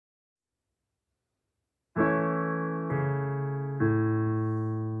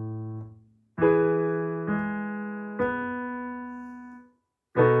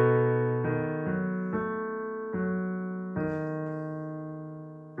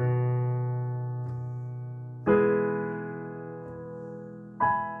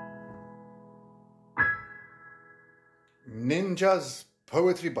Ninja's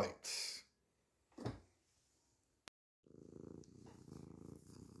Poetry Bites.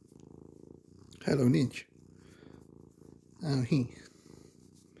 Hello, Ninja. Oh, he.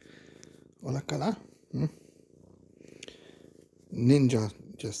 Hola, Kala. Ninja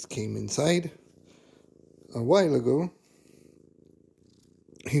just came inside. A while ago,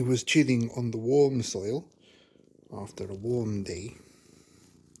 he was chilling on the warm soil after a warm day.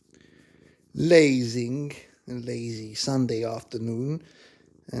 A lazy Sunday afternoon,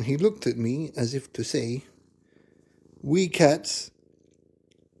 and he looked at me as if to say, "We cats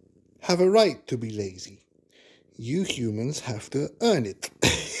have a right to be lazy. You humans have to earn it."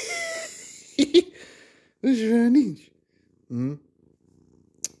 What's your niche? I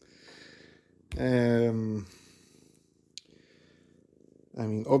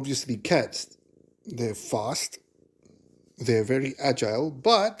mean, obviously cats, they're fast, they're very agile,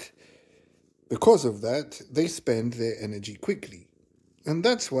 but because of that, they spend their energy quickly. And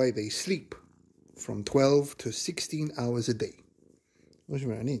that's why they sleep from 12 to 16 hours a day. What's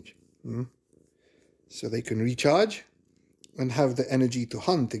your niche? So they can recharge and have the energy to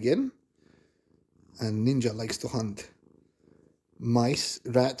hunt again. And Ninja likes to hunt mice,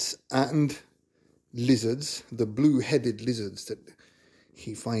 rats, and lizards, the blue-headed lizards that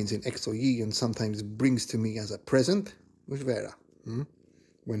he finds in X or Y and sometimes brings to me as a present. Which vera?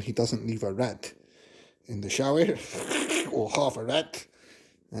 When he doesn't leave a rat in the shower, or half a rat.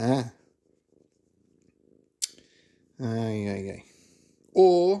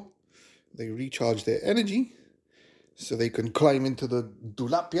 Or they recharge their energy so they can climb into the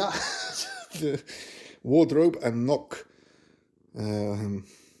dulapia, the wardrobe, and knock,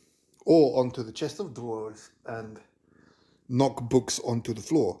 or onto the chest of drawers and knock books onto the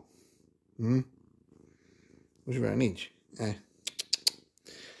floor. Which is very neat. Anyway.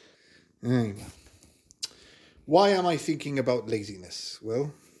 Why am I thinking about laziness?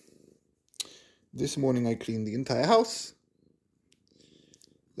 Well, this morning I cleaned the entire house.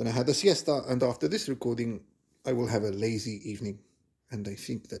 Then I had a siesta, and after this recording, I will have a lazy evening. And I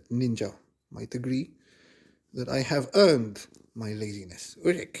think that Ninja might agree that I have earned my laziness.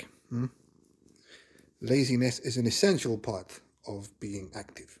 Ulrich. Laziness is an essential part of being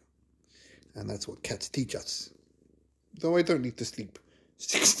active. And that's what cats teach us. Though I don't need to sleep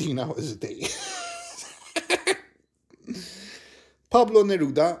 16 hours a day. Pablo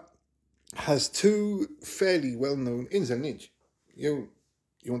Neruda has two fairly well-known Ninja. You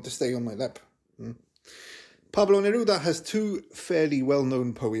want to stay on my lap? Pablo Neruda has two fairly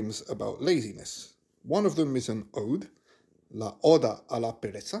well-known poems about laziness. One of them is an ode, La Oda a la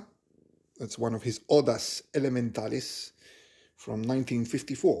Pereza. That's one of his Odas Elementales from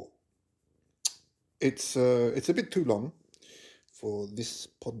 1954. It's a bit too long for this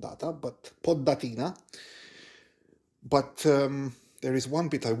poddatina, but there is one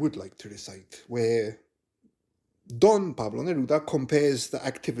bit I would like to recite where Don Pablo Neruda compares the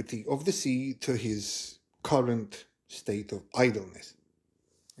activity of the sea to his current state of idleness.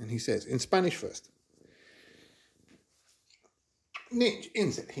 And he says, in Spanish first,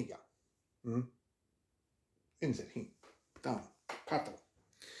 Inzel here. Inzel here. Down. Cattle.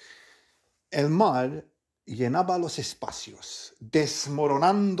 El mar llenaba los espacios,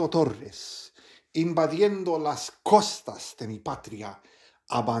 desmoronando torres, invadiendo las costas de mi patria,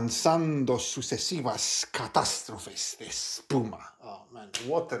 avanzando sucesivas catástrofes de espuma. Oh man,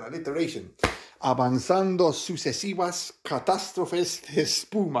 what an alliteration. Avanzando sucesivas catástrofes de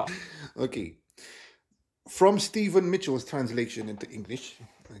espuma. Okay. From Stephen Mitchell's translation into English,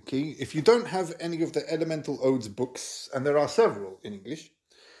 okay, if you don't have any of the Elemental Odes books, and there are several in English,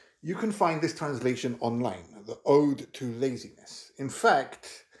 you can find this translation online, the Ode to Laziness. In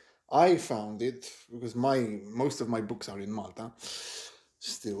fact, I found it, because most of my books are in Malta,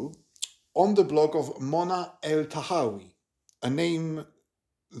 still, on the blog of Mona El Tahawi, a name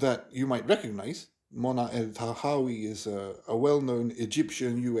that you might recognize. Mona El Tahawi is a well-known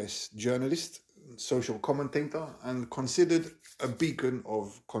Egyptian-US journalist, social commentator, and considered a beacon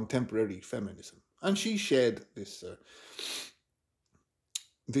of contemporary feminism. And she shared this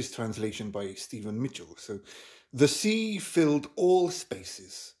translation by Stephen Mitchell. So, the sea filled all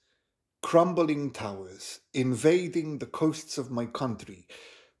spaces, crumbling towers, invading the coasts of my country,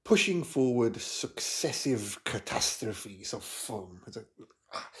 pushing forward successive catastrophes of foam.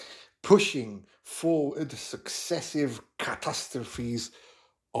 Pushing forward successive catastrophes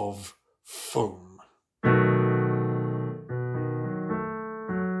of foam.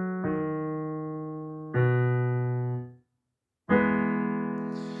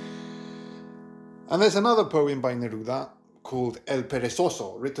 And there's another poem by Neruda called El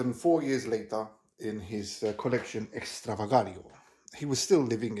Perezoso, written 4 years later in his collection Extravagario. He was still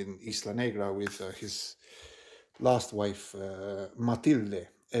living in Isla Negra with his last wife, Matilde,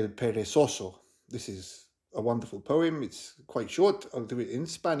 el perezoso. This is a wonderful poem. It's quite short. I'll do it in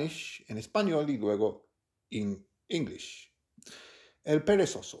Spanish, en español, y luego in English. El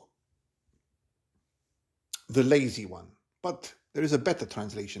perezoso, the lazy one. But there is a better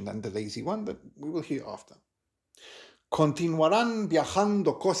translation than the lazy one that we will hear after. Continuarán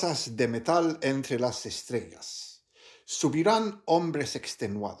viajando cosas de metal entre las estrellas. Subirán hombres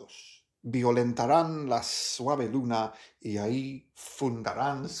extenuados. Violentarán la suave luna y ahí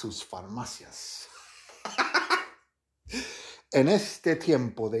fundarán sus farmacias. En este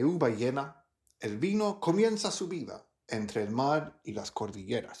tiempo de uva llena, el vino comienza su vida entre el mar y las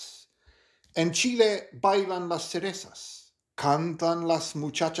cordilleras. En Chile bailan las cerezas, cantan las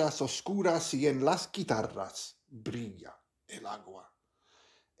muchachas oscuras y en las guitarras brilla el agua.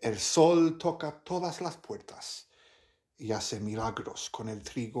 El sol toca todas las puertas y hace milagros con el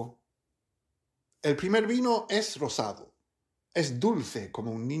trigo. El primer vino es rosado, es dulce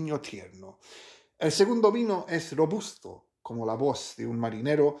como un niño tierno. El segundo vino es robusto como la voz de un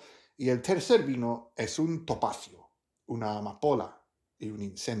marinero y el tercer vino es un topacio, una amapola y un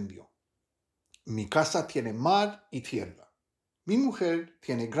incendio. Mi casa tiene mar y tierra. Mi mujer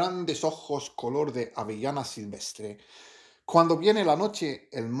tiene grandes ojos color de avellana silvestre. Cuando viene la noche,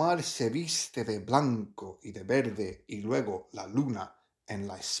 el mar se viste de blanco y de verde y luego la luna en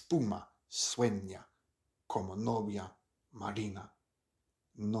la espuma sueña como novia marina.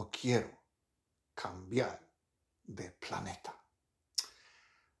 No quiero cambiar de planeta.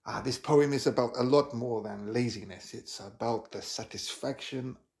 This poem is about a lot more than laziness. It's about the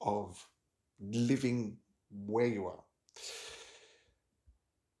satisfaction of living where you are.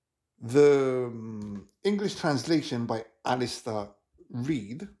 The English translation by Alastair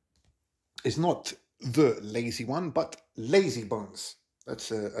Reid is not the lazy one, but Lazybones. That's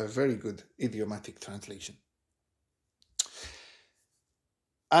a very good idiomatic translation.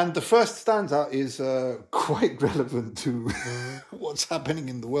 And the first stanza is quite relevant to what's happening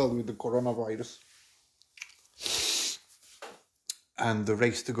in the world with the coronavirus and the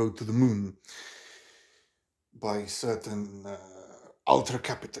race to go to the moon by certain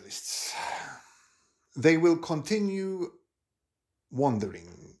ultra-capitalists. They will continue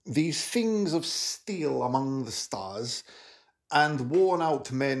wandering, these things of steel among the stars, and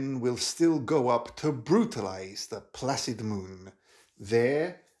worn-out men will still go up to brutalize the placid moon.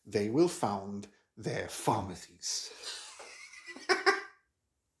 There they will found their pharmacies.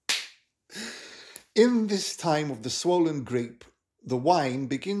 In this time of the swollen grape, the wine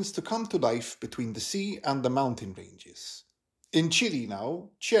begins to come to life between the sea and the mountain ranges. In Chile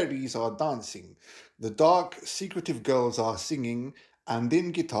now, cherries are dancing, the dark, secretive girls are singing, and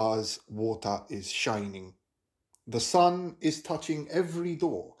in guitars, water is shining. The sun is touching every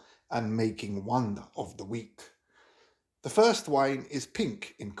door and making wonder of the weak. The first wine is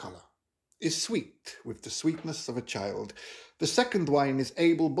pink in colour, is sweet with the sweetness of a child. The second wine is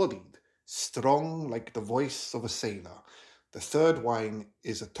able-bodied, strong like the voice of a sailor. The third wine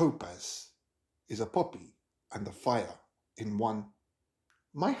is a topaz, is a poppy and a fire in one.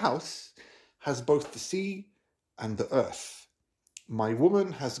 My house has both the sea and the earth. My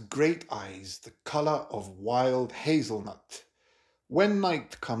woman has great eyes, the colour of wild hazelnut. When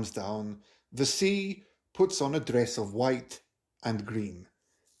night comes down, the sea puts on a dress of white and green,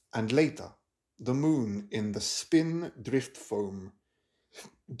 and later the moon in the spin-drift foam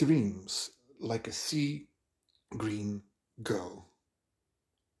dreams like a sea green girl.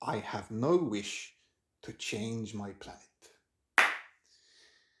 I have no wish to change my planet.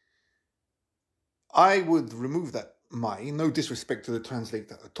 I would remove that my, no disrespect to the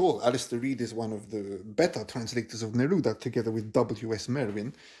translator at all. Alastair Reid is one of the better translators of Neruda, together with W.S.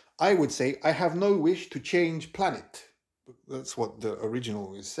 Merwin. I would say, I have no wish to change planet. That's what the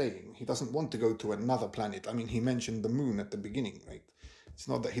original is saying. He doesn't want to go to another planet. I mean, he mentioned the moon at the beginning, right? It's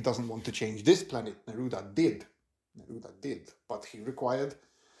not that he doesn't want to change this planet. Neruda did, but he required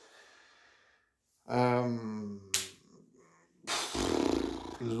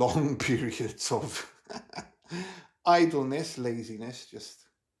long periods of idleness, laziness, just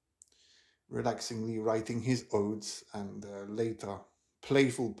relaxingly writing his odes and later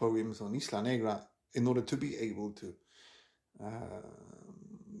playful poems on Isla Negra in order to be able to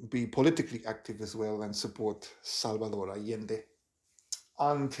be politically active as well and support Salvador Allende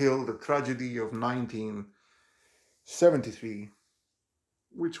until the tragedy of 1973,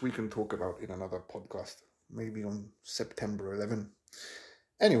 which we can talk about in another podcast, maybe on September 11.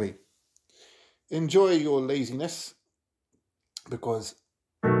 Anyway, enjoy your laziness, because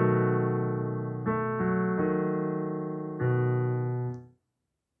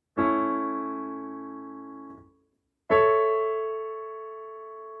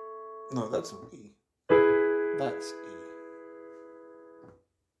No, that's not E. That's E.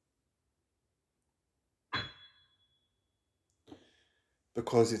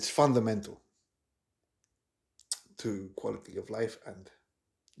 Because it's fundamental to quality of life, and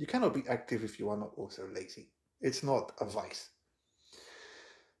you cannot be active if you are not also lazy. It's not a vice.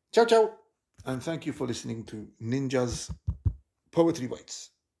 Ciao, ciao. And thank you for listening to Ninja's Poetry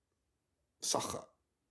Bites. Sacha.